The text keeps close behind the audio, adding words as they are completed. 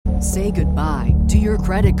Say goodbye to your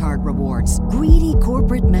credit card rewards. Greedy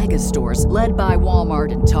corporate mega stores, led by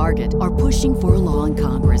Walmart and Target, are pushing for a law in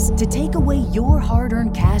Congress to take away your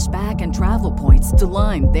hard-earned cash back and travel points to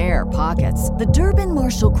line their pockets. The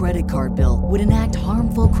Durbin-Marshall credit card bill would enact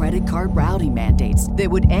harmful credit card routing mandates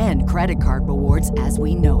that would end credit card rewards as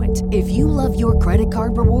we know it. If you love your credit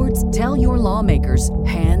card rewards, tell your lawmakers,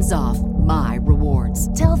 hands off my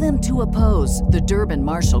rewards. Tell them to oppose the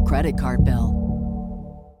Durbin-Marshall credit card bill.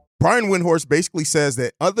 Brian Windhorst basically says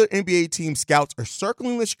that other NBA team scouts are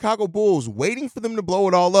circling the Chicago Bulls, waiting for them to blow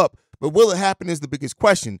it all up. But will it happen is the biggest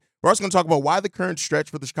question. We're also going to talk about why the current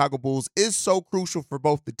stretch for the Chicago Bulls is so crucial for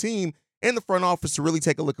both the team and the front office to really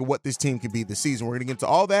take a look at what this team can be this season. We're going to get into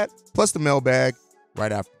all that, plus the mailbag,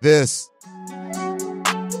 right after this.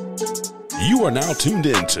 You are now tuned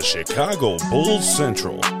in to Chicago Bulls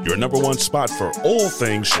Central, your number one spot for all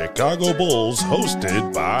things Chicago Bulls,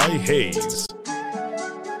 hosted by Hayes.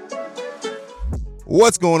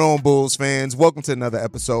 What's going on, Bulls fans? Welcome to another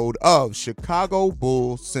episode of Chicago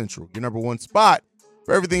Bulls Central, your number one spot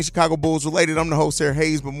for everything Chicago Bulls related. I'm the host, Sarah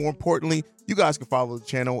Hayes, but more importantly, you guys can follow the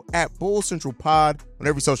channel at Bulls Central Pod on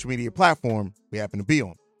every social media platform we happen to be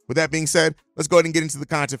on. With that being said, let's go ahead and get into the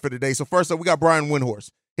content for today. So first up, we got Brian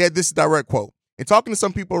Windhorst. He had this direct quote. In talking to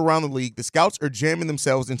some people around the league, the scouts are jamming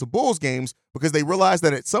themselves into Bulls games because they realize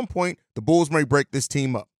that at some point the Bulls may break this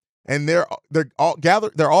team up. And they're all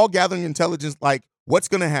gathering intelligence like what's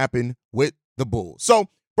going to happen with the Bulls. So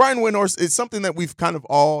Brian Windhorst is something that we've kind of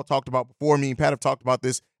all talked about before. Me and Pat have talked about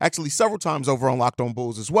this actually several times over on Locked On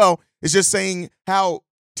Bulls as well. It's just saying how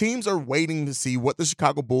teams are waiting to see what the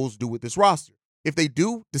Chicago Bulls do with this roster. If they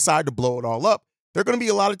do decide to blow it all up, there are going to be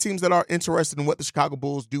a lot of teams that are interested in what the Chicago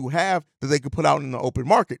Bulls do have that they could put out in the open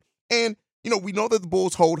market. And, we know that the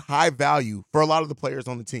Bulls hold high value for a lot of the players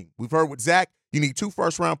on the team. We've heard with Zach, you need 2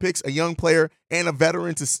 first-round picks, a young player, and a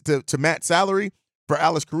veteran to match salary. For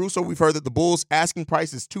Alex Caruso, we've heard that the Bulls' asking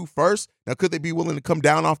price is 2 firsts. Now, could they be willing to come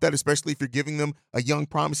down off that, especially if you're giving them a young,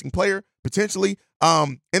 promising player, potentially?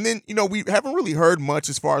 And then, we haven't really heard much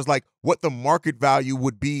as far as, like, what the market value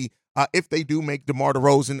would be if they do make DeMar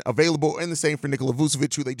DeRozan available, and the same for Nikola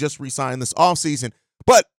Vucevic, who they just re-signed this offseason.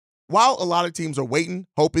 But while a lot of teams are waiting,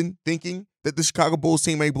 hoping, thinking that the Chicago Bulls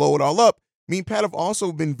team may blow it all up, me and Pat have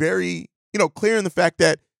also been very, clear in the fact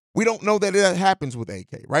that we don't know that it happens with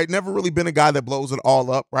AK, right? Never really been a guy that blows it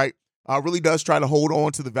all up, right? Really does try to hold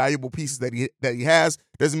on to the valuable pieces that he has.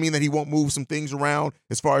 Doesn't mean that he won't move some things around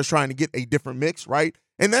as far as trying to get a different mix, right?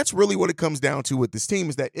 And that's really what it comes down to with this team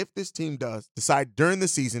is that if this team does decide during the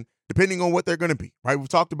season, depending on what they're going to be, right? We've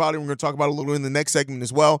talked about it. We're going to talk about it a little in the next segment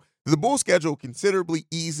as well. The Bulls schedule considerably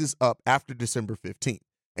eases up after December 15th.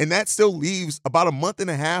 And that still leaves about a month and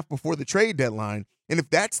a half before the trade deadline. And if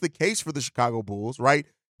that's the case for the Chicago Bulls, right,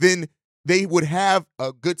 then they would have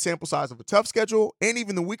a good sample size of a tough schedule and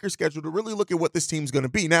even the weaker schedule to really look at what this team's going to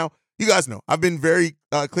be. Now, you guys know, I've been very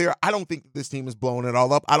clear. I don't think that this team is blowing it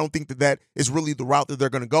all up. I don't think that is really the route that they're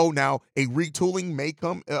going to go. Now, a retooling may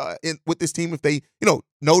come in with this team if they,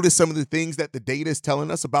 notice some of the things that the data is telling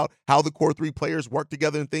us about how the core 3 players work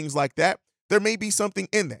together and things like that. There may be something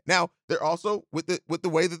in that. Now, they're also, with the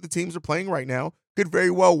way that the teams are playing right now, could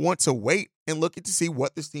very well want to wait and look at to see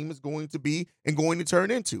what this team is going to be and going to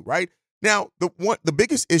turn into, right? Now, the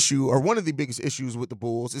biggest issue, or one of the biggest issues with the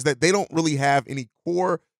Bulls, is that they don't really have any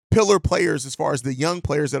core pillar players as far as the young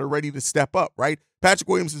players that are ready to step up, right? Patrick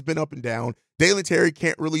Williams has been up and down. Dalen Terry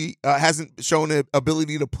hasn't shown the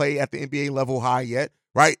ability to play at the NBA level high yet,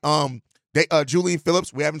 right? Julian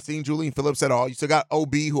Phillips, we haven't seen Julian Phillips at all. You still got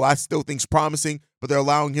OB, who I still think is promising, but they're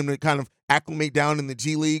allowing him to kind of acclimate down in the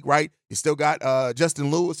G League, right? You still got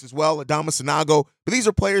Justin Lewis as well, Adama Sanago. But these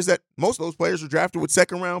are players that most of those players are drafted with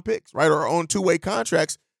second-round picks, right, or on 2-way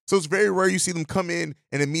contracts. So it's very rare you see them come in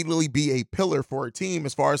and immediately be a pillar for a team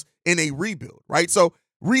as far as in a rebuild, right? So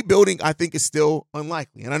rebuilding, I think, is still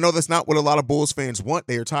unlikely. And I know that's not what a lot of Bulls fans want.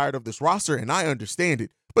 They are tired of this roster, and I understand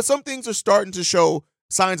it. But some things are starting to show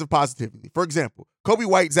signs of positivity. For example, Kobe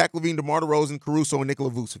White, Zach LaVine, DeMar DeRozan, Caruso, and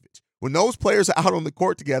Nikola Vucevic. When those players are out on the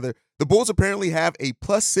court together, the Bulls apparently have a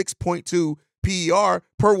plus 6.2 PER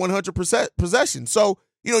per 100% possession. So,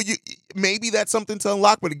 maybe that's something to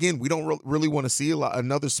unlock. But again, we don't really want to see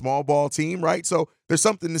another small ball team, right? So there's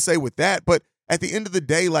something to say with that. But at the end of the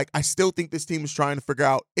day, I still think this team is trying to figure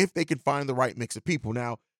out if they can find the right mix of people.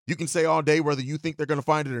 Now, you can say all day whether you think they're going to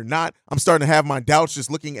find it or not. I'm starting to have my doubts just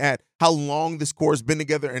looking at how long this core has been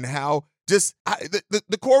together and how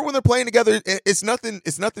the core when they're playing together, it's nothing.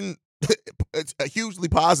 It's hugely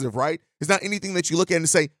positive, right? It's not anything that you look at and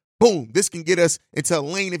say, boom, this can get us into a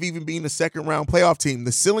lane of even being a second-round playoff team.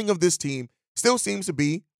 The ceiling of this team still seems to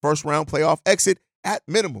be first-round playoff exit at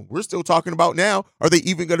minimum. We're still talking about now, are they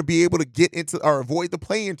even going to be able to get into or avoid the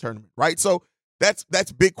play-in tournament, right? So that's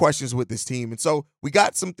big questions with this team. And so we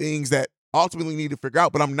got some things that ultimately need to figure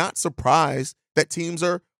out, but I'm not surprised that teams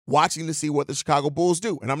are watching to see what the Chicago Bulls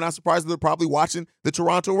do. And I'm not surprised that they're probably watching the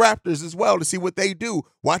Toronto Raptors as well to see what they do,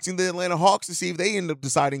 watching the Atlanta Hawks to see if they end up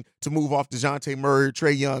deciding to move off DeJounte Murray or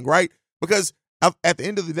Trae Young, right? Because at the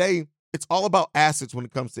end of the day, it's all about assets when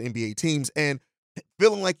it comes to NBA teams and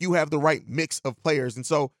feeling like you have the right mix of players. And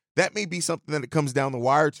so that may be something that it comes down the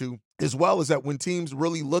wire to, as well as that when teams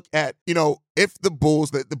really look at, if the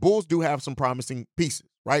Bulls do have some promising pieces,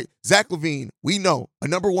 right? Zach LaVine, we know a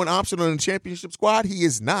number one option on the championship squad. He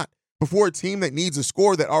is not. Before a team that needs a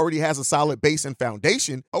score that already has a solid base and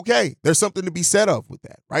foundation, okay, there's something to be said of with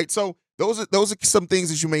that, right? So those are some things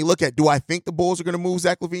that you may look at. Do I think the Bulls are going to move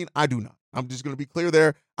Zach LaVine? I do not. I'm just going to be clear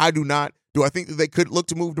there. I do not. Do I think that they could look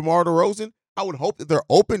to move DeMar DeRozan? I would hope that they're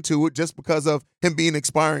open to it just because of him being an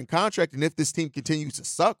expiring contract. And if this team continues to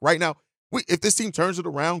suck right now, if this team turns it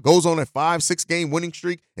around, goes on a 5-6 game winning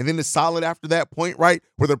streak, and then is solid after that point, right,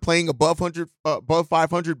 where they're playing above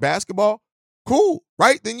 500 basketball, cool,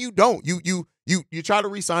 right? Then you don't. You try to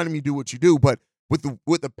re-sign him, you do what you do. But with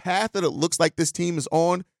the path that it looks like this team is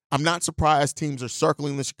on, I'm not surprised teams are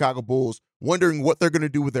circling the Chicago Bulls, wondering what they're going to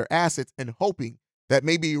do with their assets and hoping that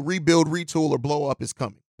maybe a rebuild, retool, or blow up is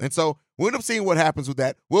coming. And so we'll end up seeing what happens with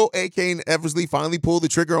that. Will AK and Eversley finally pull the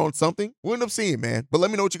trigger on something? We'll end up seeing, man. But let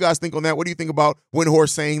me know what you guys think on that. What do you think about Windhorst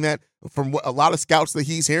saying that? From what a lot of scouts that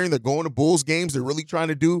he's hearing, they're going to Bulls games. They're really trying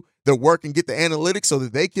to do their work and get the analytics so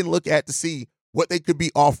that they can look at to see what they could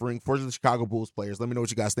be offering for the Chicago Bulls players. Let me know what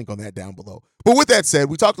you guys think on that down below. But with that said,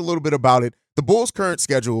 we talked a little bit about it. The Bulls' current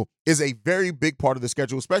schedule is a very big part of the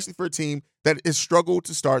schedule, especially for a team that has struggled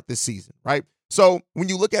to start this season, right? So when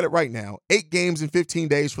you look at it right now, 8 games in 15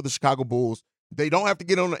 days for the Chicago Bulls. They don't have to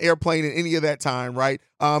get on an airplane in any of that time, right?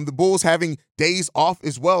 The Bulls having days off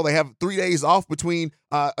as well. They have 3 days off between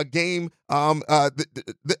a game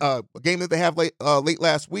that they have late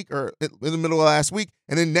last week or in the middle of last week,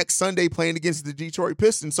 and then next Sunday playing against the Detroit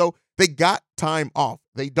Pistons. So they got time off.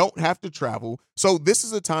 They don't have to travel. So this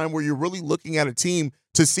is a time where you're really looking at a team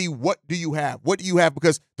to see what do you have? What do you have?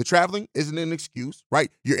 Because the traveling isn't an excuse,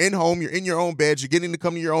 right? You're in home, you're in your own beds, you're getting to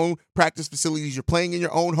come to your own practice facilities, you're playing in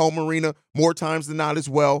your own home arena more times than not as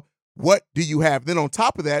well. What do you have? Then on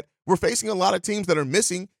top of that, we're facing a lot of teams that are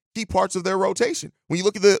missing key parts of their rotation. When you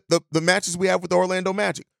look at the matches we have with the Orlando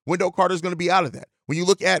Magic, Wendell Carter's going to be out of that. When you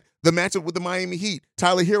look at the matchup with the Miami Heat,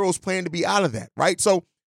 Tyler Hero's planning to be out of that, right? So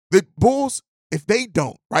the Bulls, if they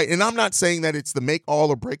don't, right, and I'm not saying that it's the make all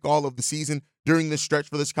or break all of the season during this stretch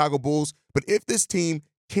for the Chicago Bulls, but if this team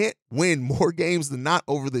can't win more games than not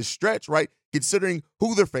over this stretch, right, considering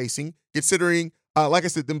who they're facing, considering, like I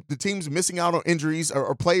said, the team's missing out on injuries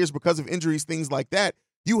or players because of injuries, things like that,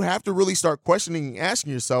 you have to really start questioning and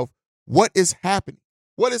asking yourself, what is happening?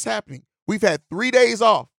 What is happening? We've had 3 days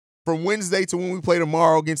off from Wednesday to when we play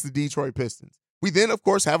tomorrow against the Detroit Pistons. We then, of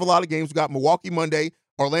course, have a lot of games. We got Milwaukee Monday,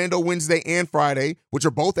 Orlando Wednesday and Friday, which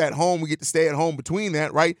are both at home. We get to stay at home between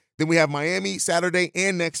that, right? Then we have Miami Saturday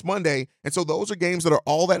and next Monday. And so those are games that are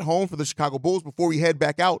all at home for the Chicago Bulls before we head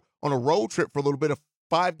back out on a road trip for a little bit of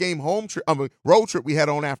 5-game road trip we had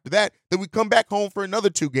on after that. Then we come back home for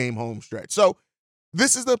another 2-game home stretch. So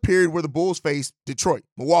this is the period where the Bulls face Detroit,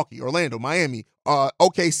 Milwaukee, Orlando, Miami,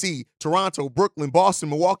 OKC, Toronto, Brooklyn, Boston,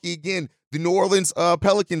 Milwaukee again, the New Orleans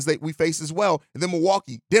Pelicans that we face as well, and then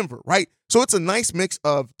Milwaukee, Denver, right? So it's a nice mix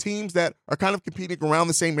of teams that are kind of competing around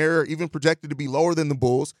the same area, even projected to be lower than the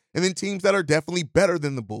Bulls, and then teams that are definitely better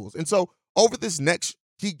than the Bulls. And so over this next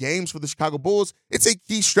key games for the Chicago Bulls, it's a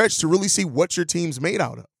key stretch to really see what your team's made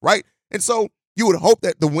out of, right? And so you would hope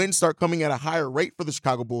that the wins start coming at a higher rate for the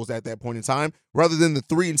Chicago Bulls at that point in time, rather than the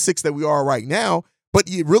 3-6 that we are right now. But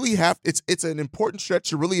you really have, it's an important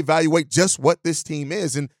stretch to really evaluate just what this team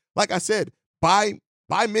is. And like I said, by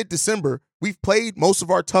mid-December, we've played most of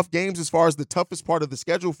our tough games as far as the toughest part of the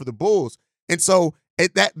schedule for the Bulls. And so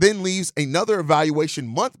that then leaves another evaluation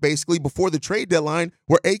month, basically, before the trade deadline,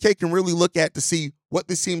 where AK can really look at to see what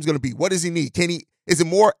this team's going to be. What does he need? Is it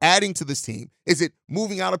more adding to this team? Is it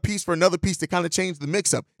moving out a piece for another piece to kind of change the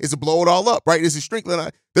mix-up? Is it blow it all up, right? Is it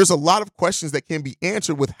strengthen? There's a lot of questions that can be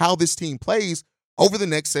answered with how this team plays over the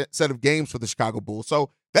next set of games for the Chicago Bulls.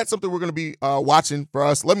 So that's something we're going to be watching for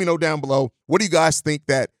us. Let me know down below. What do you guys think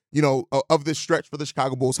that, of this stretch for the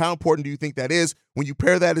Chicago Bulls? How important do you think that is? When you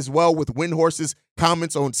pair that as well with Windhorst's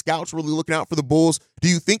comments on scouts really looking out for the Bulls, do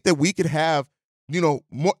you think that we could have,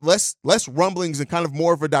 less rumblings and kind of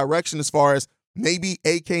more of a direction as far as maybe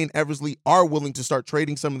AK and Eversley are willing to start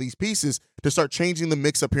trading some of these pieces to start changing the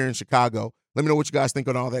mix up here in Chicago? Let me know what you guys think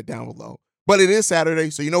on all that down below. But it is Saturday,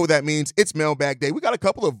 so you know what that means. It's Mailbag Day. We got a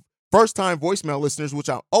couple of first-time voicemail listeners, which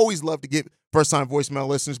I always love to get first-time voicemail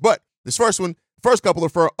listeners. But this first couple are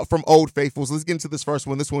from Old Faithfuls. Let's get into this first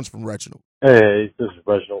one. This one's from Reginald. Hey, this is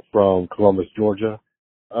Reginald from Columbus, Georgia.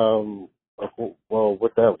 Well,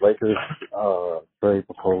 with that Lakers trade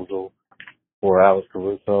proposal for Alex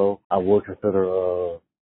Caruso, I would consider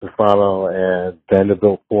Stefano and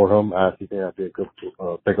Vanderbilt for him. I actually think that'd be a good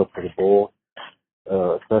pickup for the Bulls,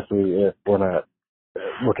 especially if we're not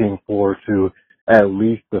looking forward to at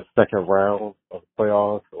least the second round of the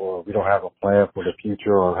playoffs, or we don't have a plan for the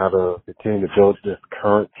future on how to continue to build this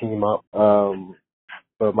current team up.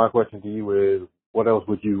 But my question to you is, what else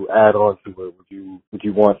would you add on to it? Would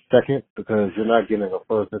you want second? Because you're not getting a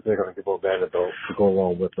first if they're going to give up Vanderbilt to go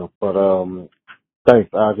along with them. But thanks.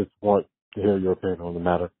 I just want to hear your opinion on the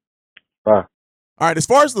matter. Bye. All right, as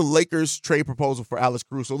far as the Lakers trade proposal for Alex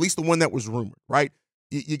Caruso, at least the one that was rumored, right?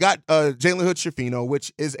 You got Jalen Hood-Schifino,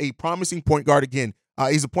 which is a promising point guard again.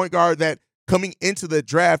 He's a point guard that coming into the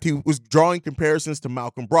draft, he was drawing comparisons to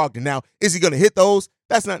Malcolm Brogdon. Now, is he going to hit those?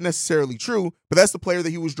 That's not necessarily true, but that's the player that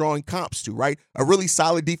he was drawing comps to, right? A really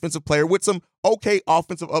solid defensive player with some okay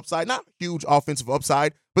offensive upside, not huge offensive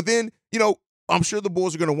upside, but then, I'm sure the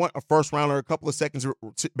Bulls are going to want a first round or a couple of seconds.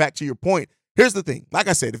 Back to your point. Here's the thing. Like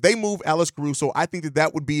I said, if they move Alex Caruso, I think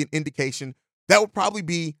that would be an indication. That would probably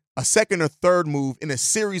be a second or third move in a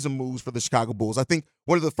series of moves for the Chicago Bulls. I think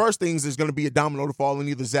one of the first things is going to be a domino to fall in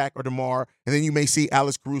either Zach or DeMar, and then you may see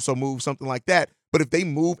Alex Caruso move, something like that. But if they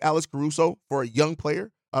move Alex Caruso for a young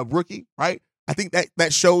player, a rookie, right, I think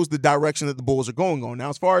that shows the direction that the Bulls are going on. Now,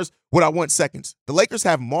 as far as what I want seconds, the Lakers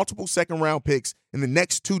have multiple second-round picks in the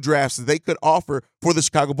next two drafts that they could offer for the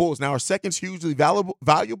Chicago Bulls. Now, are seconds hugely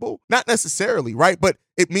valuable? Not necessarily, right? But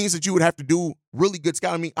it means that you would have to do really good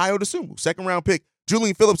scouting. I mean, Ayo Dosunmu, second-round pick.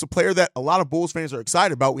 Julian Phillips, a player that a lot of Bulls fans are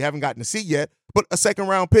excited about. We haven't gotten to see yet, but a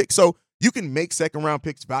second-round pick. So you can make second-round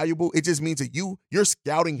picks valuable. It just means that your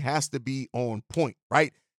scouting has to be on point,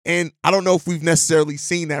 right? And I don't know if we've necessarily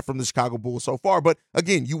seen that from the Chicago Bulls so far, but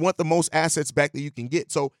again, you want the most assets back that you can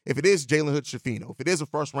get. So if it is Jalen Hood-Schifino, if it is a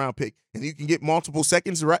first-round pick, and you can get multiple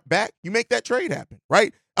seconds back, you make that trade happen,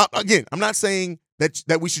 right? Again, I'm not saying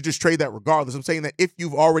that we should just trade that regardless. I'm saying that if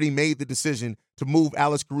you've already made the decision to move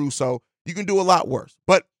Alex Caruso, you can do a lot worse.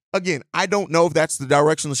 But again, I don't know if that's the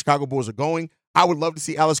direction the Chicago Bulls are going. I would love to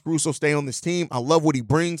see Alex Caruso stay on this team. I love what he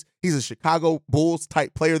brings. He's a Chicago Bulls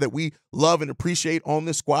type player that we love and appreciate on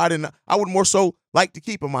this squad, and I would more so like to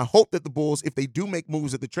keep him. I hope that the Bulls, if they do make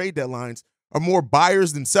moves at the trade deadlines, are more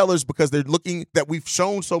buyers than sellers, because they're looking that we've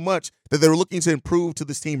shown so much that they're looking to improve to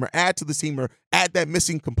this team or add to this team or add that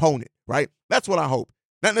missing component, right? That's what I hope.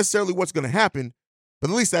 Not necessarily what's going to happen, but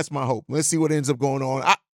at least that's my hope. Let's see what ends up going on.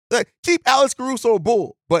 Keep Alex Caruso a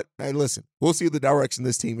Bull, but hey, listen, we'll see the direction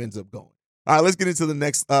this team ends up going. All right, let's get into the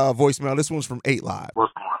next voicemail. This one's from 8 Live.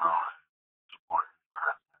 What's going on?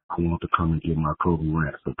 I want to come and get my Kobe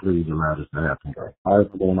rant, so please allow this to happen. I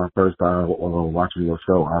remember when I first started watching your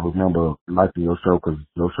show, I remember liking your show because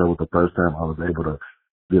your show was the first time I was able to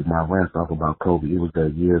get my rants off about Kobe. It was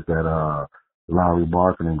that year that Larry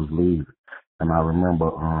Markkinen was leaving. And I remember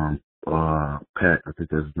Pat, I think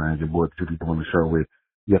that's his name, your boy that you be doing the show with,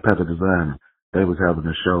 Pat the designer. They was having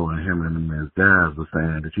a show, and him and his guys were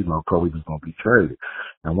saying that, Kobe was going to be traded.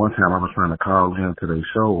 And one time I was trying to call in to their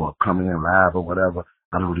show or come in live or whatever.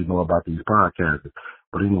 I don't really know about these podcasts.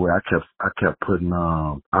 But anyway, I kept putting,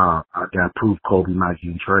 I got proof Kobe not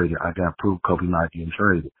getting traded. I got proof Kobe not getting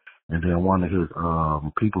traded. And then one of his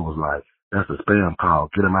people was like, that's a spam call.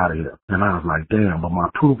 Get him out of here. And I was like, damn. But my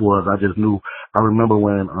proof was, I just knew. I remember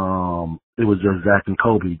when it was just Zach and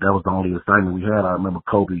Kobe. That was the only excitement we had. I remember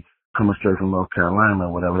Kobe coming straight from North Carolina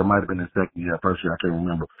or whatever. It might have been his second year, first year, I can't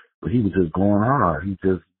remember. But he was just going hard. He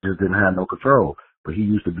just didn't have no control. But he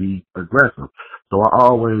used to be aggressive. So I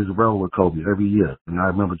always roll with Kobe every year. And I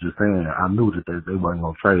remember just saying, I knew that they weren't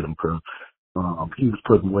going to trade him because he was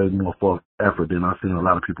putting way more forth effort than I've seen a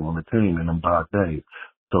lot of people on the team in them dark days.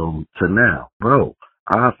 So to now, bro,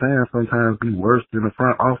 our fans sometimes be worse than the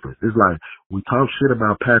front office. It's like we talk shit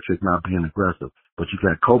about Patrick not being aggressive, but you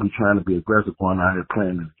got Kobe trying to be aggressive going out here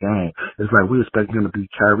playing this game. It's like we expect him to be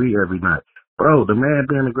Kyrie every night. Bro, the man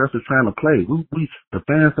being aggressive trying to play. The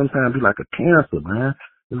fans sometimes be like a cancer, man.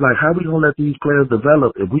 It's like, how we gonna let these players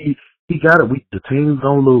develop if the team's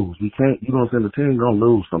gonna lose. We can't, you know what I'm saying? The team's gonna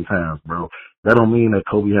lose sometimes, bro. That don't mean that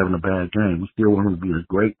Kobe having a bad game. We still want him to be a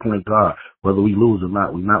great point guard, whether we lose or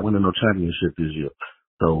not. We're not winning no championship this year.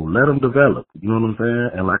 So let him develop. You know what I'm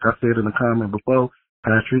saying? And like I said in the comment before,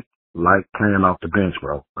 Patrick like playing off the bench,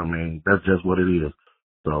 bro. I mean, that's just what it is.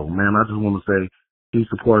 So, man, I just want to say keep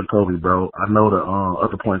supporting Kobe, bro. I know the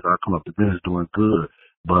other points I come up the bench doing good,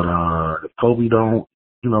 but if Kobe don't,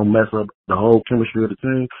 mess up the whole chemistry of the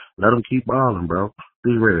team, let him keep balling, bro.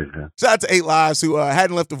 Be ready, man. Shout out to 8 Lives, who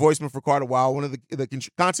hadn't left a voicemail for quite a while, one of the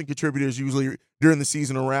constant contributors usually during the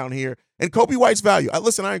season around here. And Kobe White's value.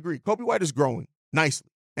 Listen, I agree. Kobe White is growing nicely.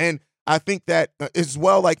 And I think that as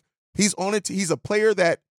well, like, he's on it. He's a player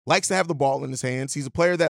that likes to have the ball in his hands. He's a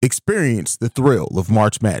player that experienced the thrill of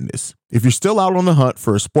March Madness. If you're still out on the hunt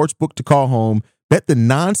for a sports book to call home, bet the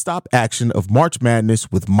nonstop action of March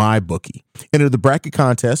Madness with MyBookie. Enter the bracket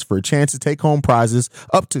contest for a chance to take home prizes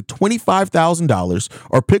up to $25,000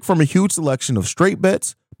 or pick from a huge selection of straight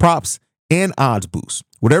bets, props, and odds boosts.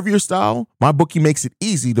 Whatever your style, MyBookie makes it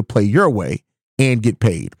easy to play your way and get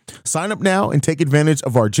paid. Sign up now and take advantage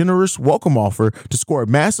of our generous welcome offer to score a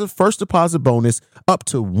massive first deposit bonus up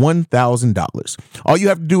to $1,000. All you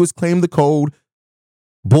have to do is claim the code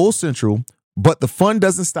Bull Central, but the fun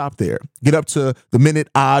doesn't stop there. Get up to the minute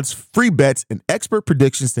odds, free bets, and expert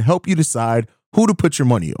predictions to help you decide who to put your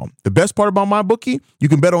money on. The best part about MyBookie, you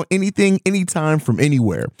can bet on anything, anytime, from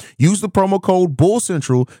anywhere. Use the promo code Bull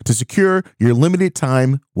Central to secure your limited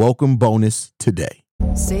time welcome bonus today.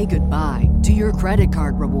 Say goodbye to your credit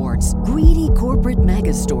card rewards. Greedy corporate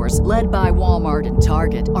mega stores, led by Walmart and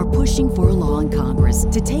Target, are pushing for a law in Congress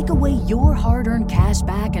to take away your hard-earned cash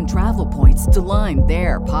back and travel points to line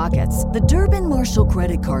their pockets. The Durbin-Marshall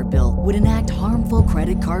credit card bill would enact harmful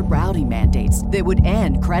credit card routing mandates that would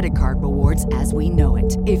end credit card rewards as we know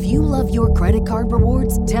it. If you love your credit card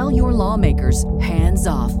rewards, tell your lawmakers, hands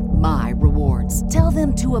off my rewards. Tell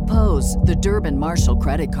them to oppose the Durbin-Marshall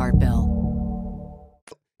credit card bill.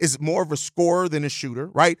 Is more of a scorer than a shooter,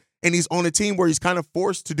 right? And he's on a team where he's kind of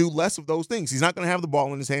forced to do less of those things. He's not going to have the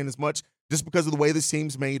ball in his hand as much just because of the way this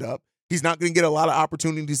team's made up. He's not going to get a lot of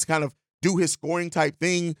opportunities to kind of do his scoring type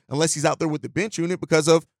thing unless he's out there with the bench unit because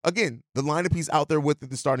of, again, the lineup he's out there with,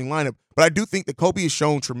 the starting lineup. But I do think that Kobe has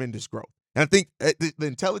shown tremendous growth. And I think the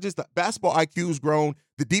intelligence, the basketball IQ has grown,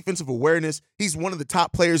 the defensive awareness. He's one of the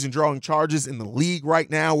top players in drawing charges in the league right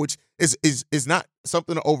now, which is not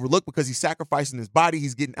something to overlook because he's sacrificing his body.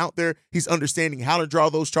 He's getting out there. He's understanding how to draw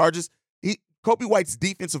those charges. Kobe White's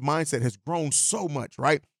defensive mindset has grown so much,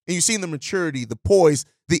 right? And you've seen the maturity, the poise,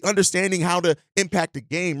 the understanding how to impact a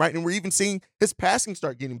game, right? And we're even seeing his passing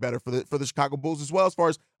start getting better for the Chicago Bulls as well, as far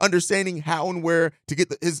as understanding how and where to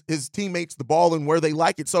get his teammates the ball and where they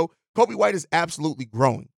like it. So Kobe White is absolutely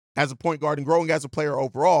growing as a point guard and growing as a player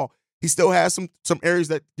overall. He still has some areas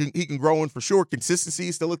that he can grow in for sure. Consistency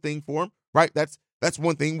is still a thing for him, right? That's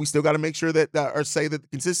one thing. We still got to make sure that or say that the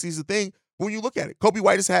consistency is a thing. When you look at it, Kobe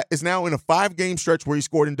White is now in a 5-game stretch where he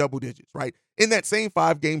scored in double digits, right? In that same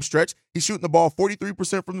 5-game stretch, he's shooting the ball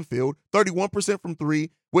 43% from the field, 31% from three,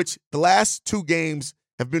 which the last 2 games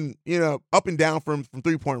have been, up and down from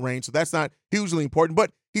three-point range. So that's not hugely important.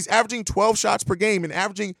 But he's averaging 12 shots per game and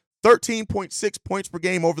averaging 13.6 points per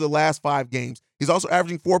game over the last 5 games. He's also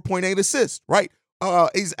averaging 4.8 assists, right?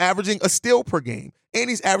 He's averaging a steal per game, and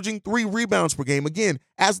he's averaging 3 rebounds per game. Again,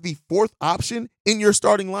 as the 4th option in your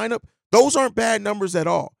starting lineup, those aren't bad numbers at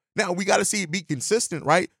all. Now, we got to see it be consistent,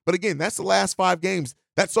 right? But again, that's the last 5 games.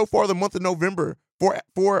 That's so far the month of November for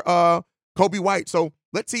Kobe White. So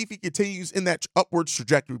let's see if he continues in that upwards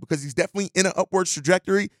trajectory, because he's definitely in an upwards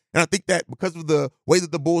trajectory. And I think that because of the way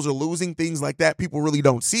that the Bulls are losing, things like that, people really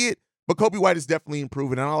don't see it. But Kobe White is definitely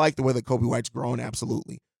improving, and I like the way that Kobe White's growing,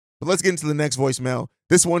 absolutely. But let's get into the next voicemail.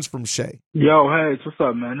 This one's from Shay. Yo, hey, what's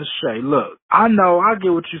up, man? It's Shay. Look, I know, I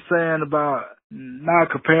get what you're saying about not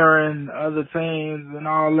comparing other teams and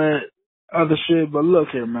all that other shit, but look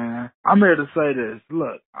here, man. I'm here to say this.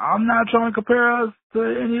 Look, I'm not trying to compare us to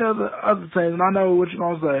any other teams, and I know what you're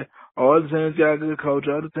going to say. Oh, other teams got a good coach,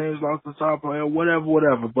 other teams lost the top player,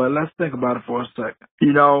 whatever. But let's think about it for a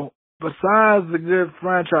second. Besides the good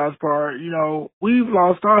franchise part, we've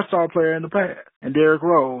lost our star player in the past, and Derrick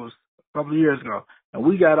Rose a couple of years ago. And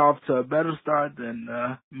we got off to a better start than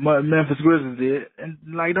Memphis Grizzlies did. And,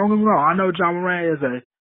 don't get me wrong, I know John Moran is a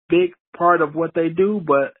big part of what they do,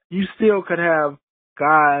 but you still could have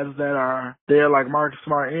guys that are there like Marcus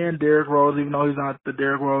Smart and Derrick Rose, even though he's not the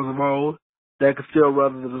Derrick Rose of old, that could still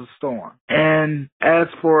weather the storm. And as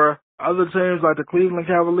for other teams like the Cleveland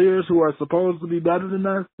Cavaliers, who are supposed to be better than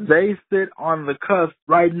us, they sit on the cusp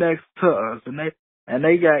right next to us, and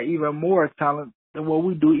they got even more talent than what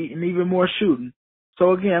we do, and even more shooting.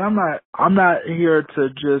 So again, I'm not here to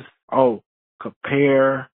just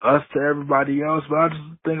compare us to everybody else, but I just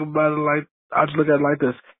think about it I just look at it like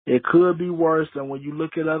this: it could be worse. And when you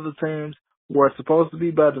look at other teams who are supposed to be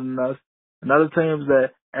better than us, and other teams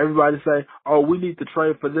that everybody say, oh, we need to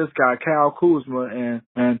trade for this guy, Kyle Kuzma,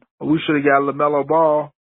 and we should have got LaMelo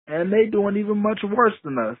Ball. And they doing even much worse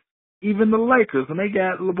than us. Even the Lakers, and they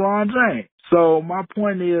got LeBron James. So my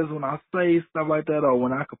point is, when I say stuff like that, or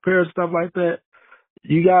when I compare stuff like that,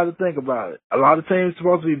 you got to think about it. A lot of teams are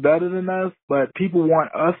supposed to be better than us, but people want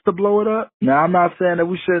us to blow it up. Now, I'm not saying that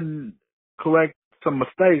we shouldn't correct some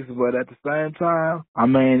mistakes, but at the same time, I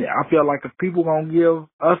mean, I feel like if people going to give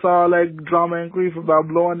us all that drama and grief about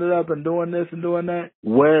blowing it up and doing this and doing that,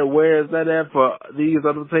 where is that at for these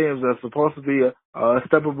other teams that's supposed to be a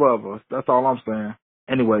step above us? That's all I'm saying.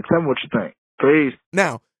 Anyway, tell me what you think. Peace.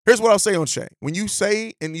 Now, here's what I'll say on Shay. When you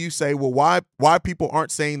say, well, why people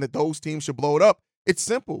aren't saying that those teams should blow it up, it's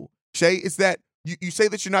simple, Shay. It's that you say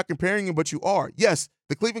that you're not comparing them, but you are. Yes,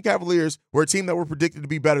 the Cleveland Cavaliers were a team that were predicted to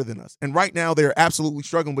be better than us. And right now they're absolutely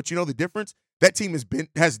struggling. But you know the difference? That team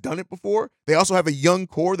has done it before. They also have a young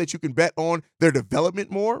core that you can bet on their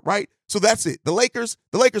development more, right? So that's it. The Lakers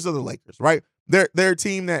are the Lakers, right? They're a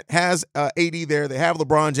team that has AD there. They have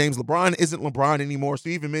LeBron James. LeBron isn't LeBron anymore. So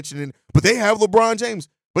you even mentioned it, but they have LeBron James,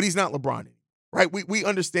 but he's not LeBron anymore, right? We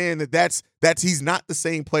understand that's he's not the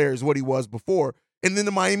same player as what he was before. And then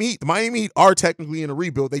the Miami Heat are technically in a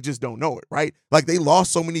rebuild. They just don't know it, right? Like they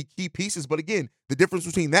lost so many key pieces. But again, the difference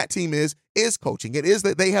between that team is coaching. It is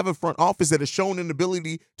that they have a front office that has shown an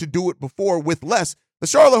ability to do it before with less. The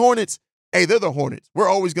Charlotte Hornets, hey, they're the Hornets.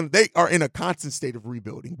 They are in a constant state of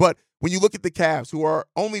rebuilding. But when you look at the Cavs, who are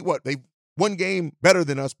only they've one game better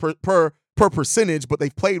than us per percentage, but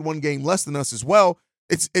they've played one game less than us as well.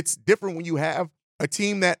 It's different when you have a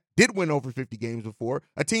team that did win over 50 games before,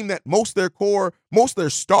 a team that most of their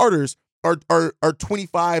starters are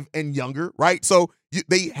 25 and younger, right? So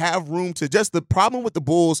they have room to just the problem with the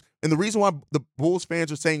Bulls, and the reason why the Bulls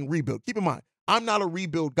fans are saying rebuild. Keep in mind, I'm not a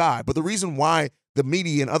rebuild guy, but the reason why the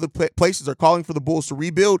media and other places are calling for the Bulls to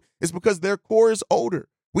rebuild is because their core is older.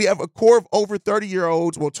 We have a core of over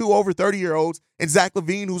 30-year-olds, well, 2 over 30-year-olds, and Zach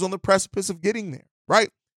LaVine, who's on the precipice of getting there, right?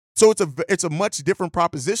 So it's a much different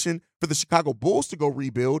proposition for the Chicago Bulls to go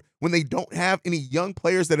rebuild when they don't have any young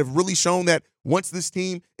players that have really shown that once this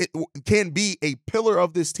team it can be a pillar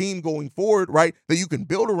of this team going forward, right, that you can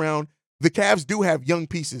build around. The Cavs do have young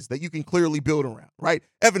pieces that you can clearly build around, right?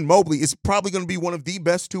 Evan Mobley is probably going to be one of the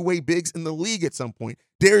best two-way bigs in the league at some point.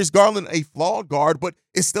 Darius Garland, a flawed guard, but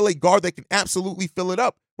is still a guard that can absolutely fill it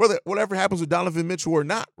up, whatever happens with Donovan Mitchell or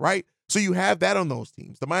not, right? So you have that on those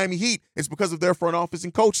teams. The Miami Heat, it's because of their front office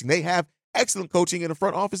and coaching. They have excellent coaching in a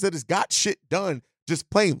front office that has got shit done just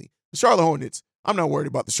plainly. The Charlotte Hornets, I'm not worried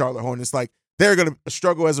about the Charlotte Hornets. Like, they're going to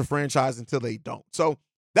struggle as a franchise until they don't. So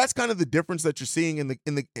that's kind of the difference that you're seeing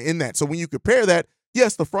in that. So when you compare that,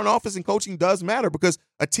 yes, the front office and coaching does matter because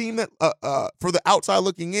a team that, for the outside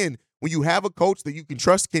looking in, when you have a coach that you can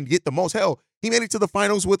trust can get the most. Hell, he made it to the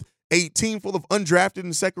finals with a team full of undrafted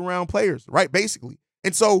and second-round players, right, basically.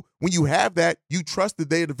 And so when you have that, you trust the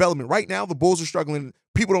day of development. Right now, the Bulls are struggling.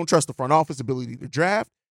 People don't trust the front office ability to draft.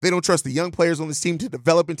 They don't trust the young players on this team to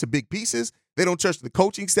develop into big pieces. They don't trust the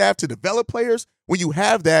coaching staff to develop players. When you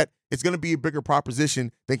have that, it's going to be a bigger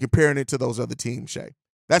proposition than comparing it to those other teams, Shay.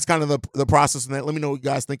 That's kind of the process in that. Let me know what you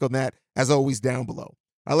guys think on that, as always, down below.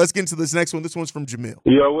 All right, let's get into this next one. This one's from Jamil.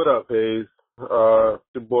 Yo, what up, Hayes? Your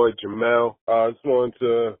boy Jamel. I just wanted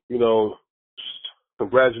to,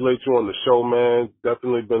 congratulate you on the show, man.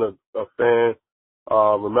 Definitely been a fan.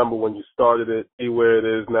 Remember when you started it, see where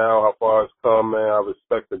it is now, how far it's come, man. I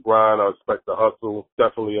respect the grind. I respect the hustle.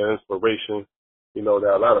 Definitely an inspiration,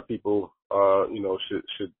 that a lot of people,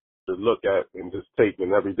 should look at and just take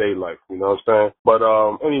in everyday life, you know what I'm saying? But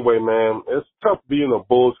anyway, man, it's tough being a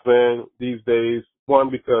Bulls fan these days. One,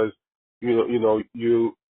 because,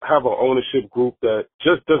 you have an ownership group that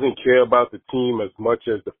just doesn't care about the team as much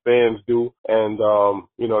as the fans do. And,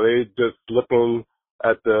 they just looking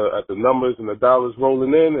at the numbers and the dollars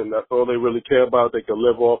rolling in, and that's all they really care about. They can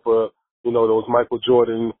live off of, those Michael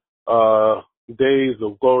Jordan days,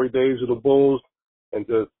 the glory days of the Bulls, and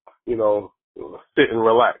just, sit and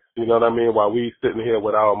relax, you know what I mean, while we sitting here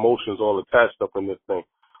with our emotions all attached up in this thing.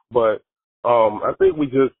 But I think we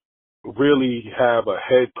just really have a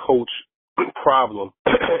head coach problem.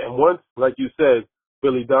 And once, like you said,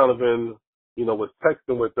 Billy Donovan, was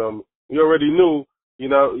texting with them, you already knew, he's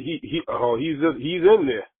in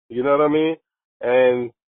there, you know what I mean?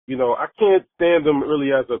 And, I can't stand him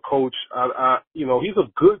really as a coach. He's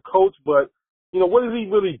a good coach, but, what has he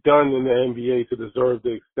really done in the NBA to deserve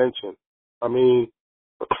the extension? I mean,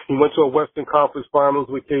 he went to a Western Conference Finals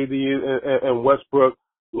with KD and Westbrook,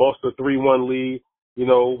 lost a 3-1 lead.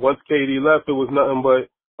 Once KD left, it was nothing but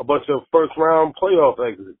a bunch of first-round playoff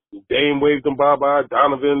exits. Dame waved him bye-bye.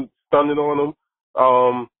 Donovan stunned on him.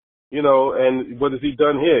 And what has he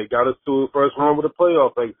done here? Got us to the first round with a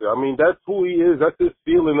playoff exit. I mean, that's who he is. That's his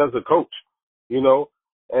feeling as a coach,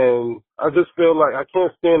 And I just feel like I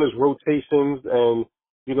can't stand his rotations and,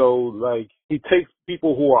 like he takes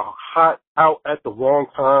people who are hot out at the wrong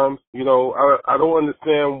times. I don't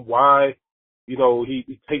understand why, he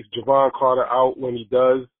takes Javon Carter out when he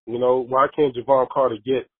does. Why can't Javon Carter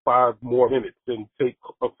get 5 more minutes and take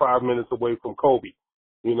 5 minutes away from Kobe?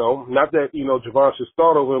 Not that, Javon should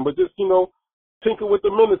start over him, but just, tinker with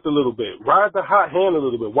the minutes a little bit. Ride the hot hand a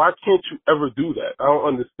little bit. Why can't you ever do that? I don't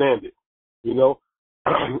understand it.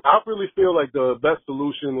 I really feel like the best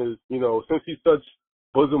solution is, since he's such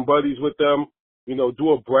bosom buddies with them,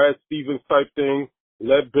 do a Brad Stevens type thing.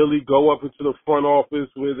 Let Billy go up into the front office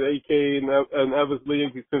with AK and Eversley,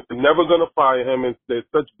 since they're never going to fire him and they're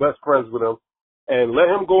such best friends with him, and let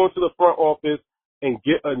him go into the front office and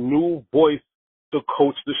get a new voice to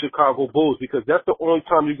coach the Chicago Bulls, because that's the only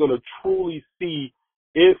time you're going to truly see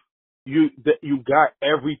if you got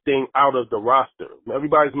everything out of the roster.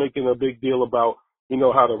 Everybody's making a big deal about,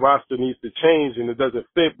 how the roster needs to change and it doesn't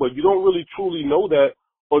fit, but you don't really truly know that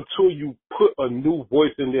until you put a new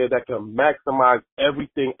voice in there that can maximize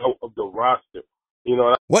everything out of the roster.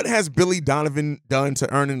 What has Billy Donovan done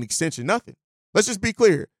to earn an extension? Nothing. Let's just be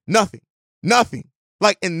clear. Nothing.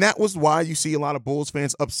 And that was why you see a lot of Bulls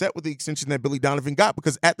fans upset with the extension that Billy Donovan got,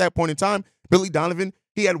 because at that point in time, Billy Donovan,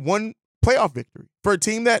 he had one playoff victory for a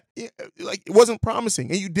team that it wasn't promising,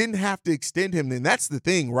 and you didn't have to extend him then. That's the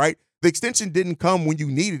thing, right? The extension didn't come when you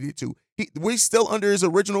needed it to. We're still under his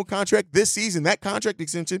original contract this season. That contract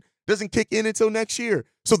extension doesn't kick in until next year.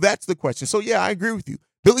 So that's the question. So, yeah, I agree with you.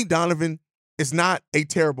 Billy Donovan is not a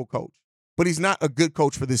terrible coach, but he's not a good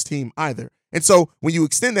coach for this team either. And so when you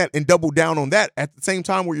extend that and double down on that at the same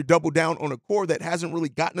time where you double down on a core that hasn't really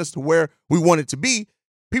gotten us to where we want it to be,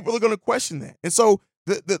 people are going to question that. And so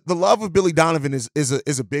the love of Billy Donovan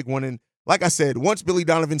is a big one. And like I said, once Billy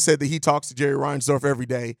Donovan said that he talks to Jerry Reinsdorf every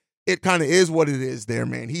day, it kind of is what it is there,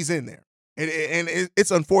 man. He's in there. And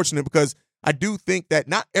it's unfortunate because I do think that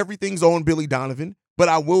not everything's on Billy Donovan, but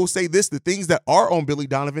I will say this, the things that are on Billy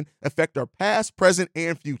Donovan affect our past, present,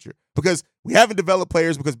 and future, because we haven't developed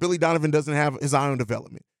players because Billy Donovan doesn't have his eye on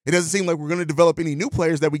development. It doesn't seem like we're going to develop any new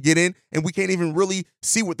players that we get in, and we can't even really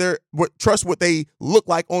see trust what they look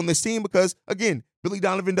like on this team because, again, Billy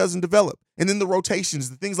Donovan doesn't develop. And then the rotations,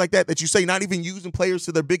 the things like that you say, not even using players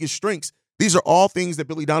to their biggest strengths. These are all things that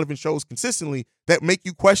Billy Donovan shows consistently that make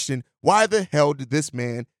you question, why the hell did this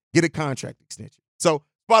man get a contract extension? So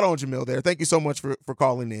spot on, Jamil, there. Thank you so much for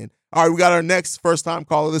calling in. All right, we got our next first-time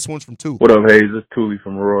caller. This one's from Tuli. What up, Hayes? It's Tuli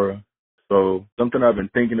from Aurora. So something I've been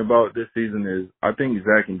thinking about this season is I think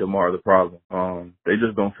Zach and DeMar are the problem. They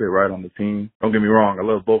just don't fit right on the team. Don't get me wrong. I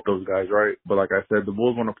love both those guys, right? But like I said, the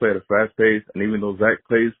Bulls want to play at a fast pace, and even though Zach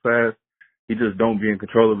plays fast, he just don't be in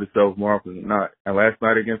control of himself more often than not. And last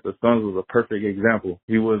night against the Suns was a perfect example.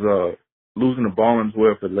 He was losing the ball in his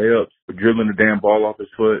way for layups, for dribbling the damn ball off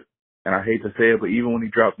his foot. And I hate to say it, but even when he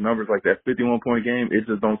drops numbers like that 51-point game, it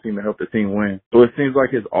just don't seem to help the team win. So it seems like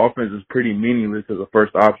his offense is pretty meaningless as a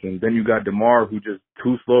first option. Then you got DeMar, who just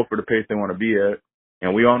too slow for the pace they want to be at.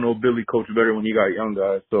 And we all know Billy coached better when he got young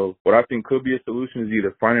guys. So what I think could be a solution is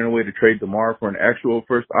either finding a way to trade DeMar for an actual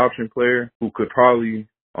first option player who could probably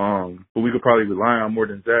who we could probably rely on more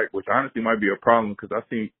than Zach, which honestly might be a problem because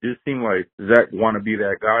it seemed like Zach want to be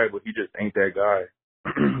that guy, but he just ain't that guy.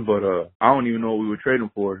 But I don't even know what we would trade him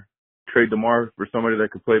for. Trade DeMar for somebody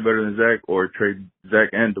that could play better than Zach, or trade Zach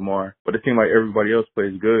and DeMar. But it seemed like everybody else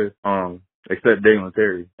plays good, except Dalen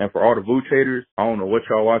Terry. And for all the Vooch haters, I don't know what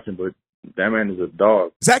y'all watching, but that man is a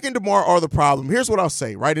dog. Zach and DeMar are the problem. Here's what I'll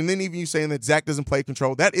say, right? And then even you saying that Zach doesn't play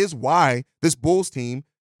control, that is why this Bulls team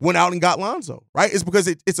went out and got Lonzo, right? It's because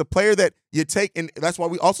it's a player that you take, and that's why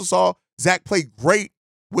we also saw Zach play great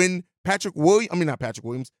when Pat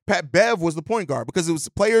Bev was the point guard, because it was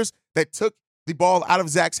players that took the ball out of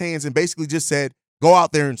Zach's hands and basically just said, go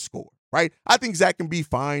out there and score, right? I think Zach can be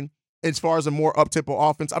fine as far as a more up-tempo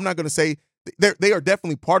offense. I'm not going to say they are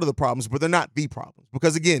definitely part of the problems, but they're not the problems.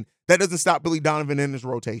 Because, again, that doesn't stop Billy Donovan in his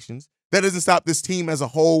rotations. That doesn't stop this team as a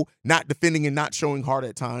whole not defending and not showing heart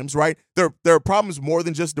at times, right? There are problems more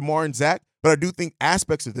than just DeMar and Zach, but I do think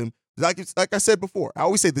aspects of them, like I said before, I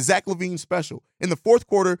always say the Zach LaVine special. In the fourth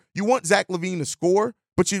quarter, you want Zach LaVine to score,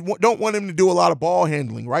 but you don't want him to do a lot of ball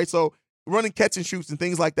handling, right? So running catch and shoots and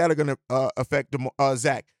things like that are going to affect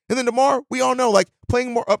Zach. And then DeMar, we all know, like,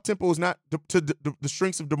 playing more up-tempo is not to the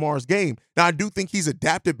strengths of DeMar's game. Now, I do think he's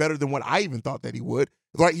adapted better than what I even thought that he would.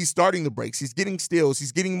 Right? He's starting the breaks. He's getting steals.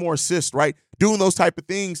 He's getting more assists, right? Doing those type of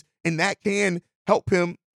things. And that can help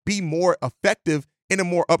him be more effective in a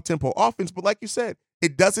more up-tempo offense. But like you said,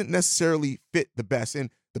 it doesn't necessarily fit the best. And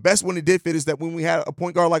the best one it did fit is that when we had a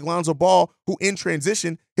point guard like Lonzo Ball, who in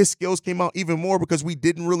transition, his skills came out even more because we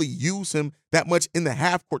didn't really use him that much in the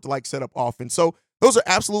half court to like set up offense. So those are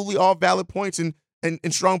absolutely all valid points and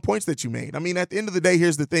strong points that you made. I mean, at the end of the day,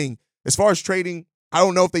 here's the thing. As far as trading, I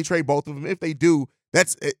don't know if they trade both of them. If they do,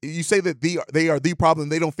 you say that they are the problem.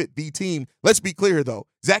 They don't fit the team. Let's be clear, though.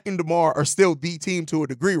 Zach and DeMar are still the team to a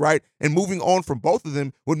degree, right? And moving on from both of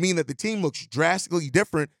them would mean that the team looks drastically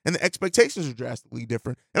different and the expectations are drastically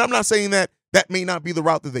different. And I'm not saying that may not be the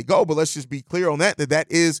route that they go, but let's just be clear on that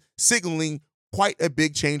is signaling quite a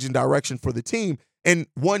big change in direction for the team, and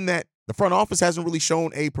one that the front office hasn't really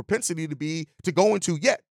shown a propensity to go into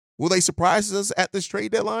yet. Will they surprise us at this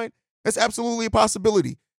trade deadline? That's absolutely a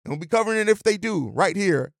possibility. And we'll be covering it if they do right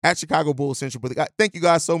here at Chicago Bulls Central. But thank you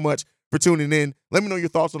guys so much for tuning in. Let me know your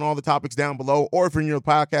thoughts on all the topics down below, or if you're in your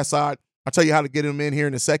podcast side, I'll tell you how to get them in here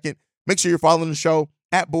in a second. Make sure you're following the show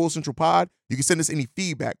at Bulls Central Pod. You can send us any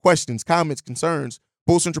feedback, questions, comments, concerns,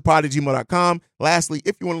 bullscentralpod@gmail.com. Lastly,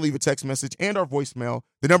 if you want to leave a text message and our voicemail,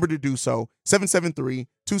 the number to do so,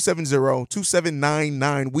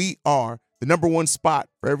 773-270-2799. We are the number one spot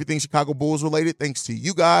for everything Chicago Bulls related, thanks to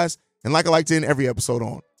you guys. And like I like to end every episode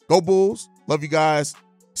on, go Bulls. Love you guys.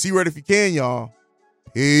 See you right if you can, y'all.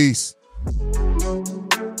 Peace.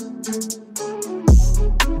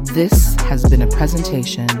 This has been a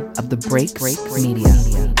presentation of the Break Media.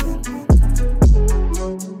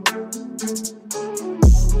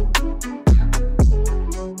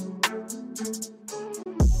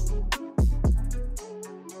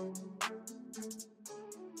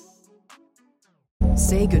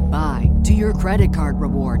 Say goodbye to your credit card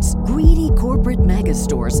rewards. Greedy corporate mega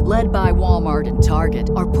stores, led by Walmart and Target,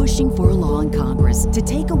 are pushing for a law in Congress to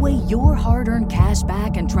take away your hard-earned cash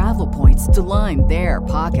back and travel points to line their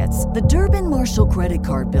pockets. The Durbin-Marshall credit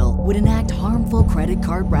card bill would enact harmful credit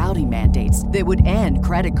card routing mandates that would end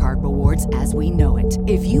credit card rewards as we know it.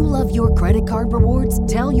 If you love your credit card rewards,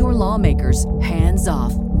 tell your lawmakers, hands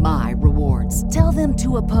off my rewards. Tell them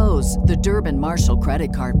to oppose the Durbin-Marshall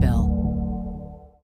credit card bill.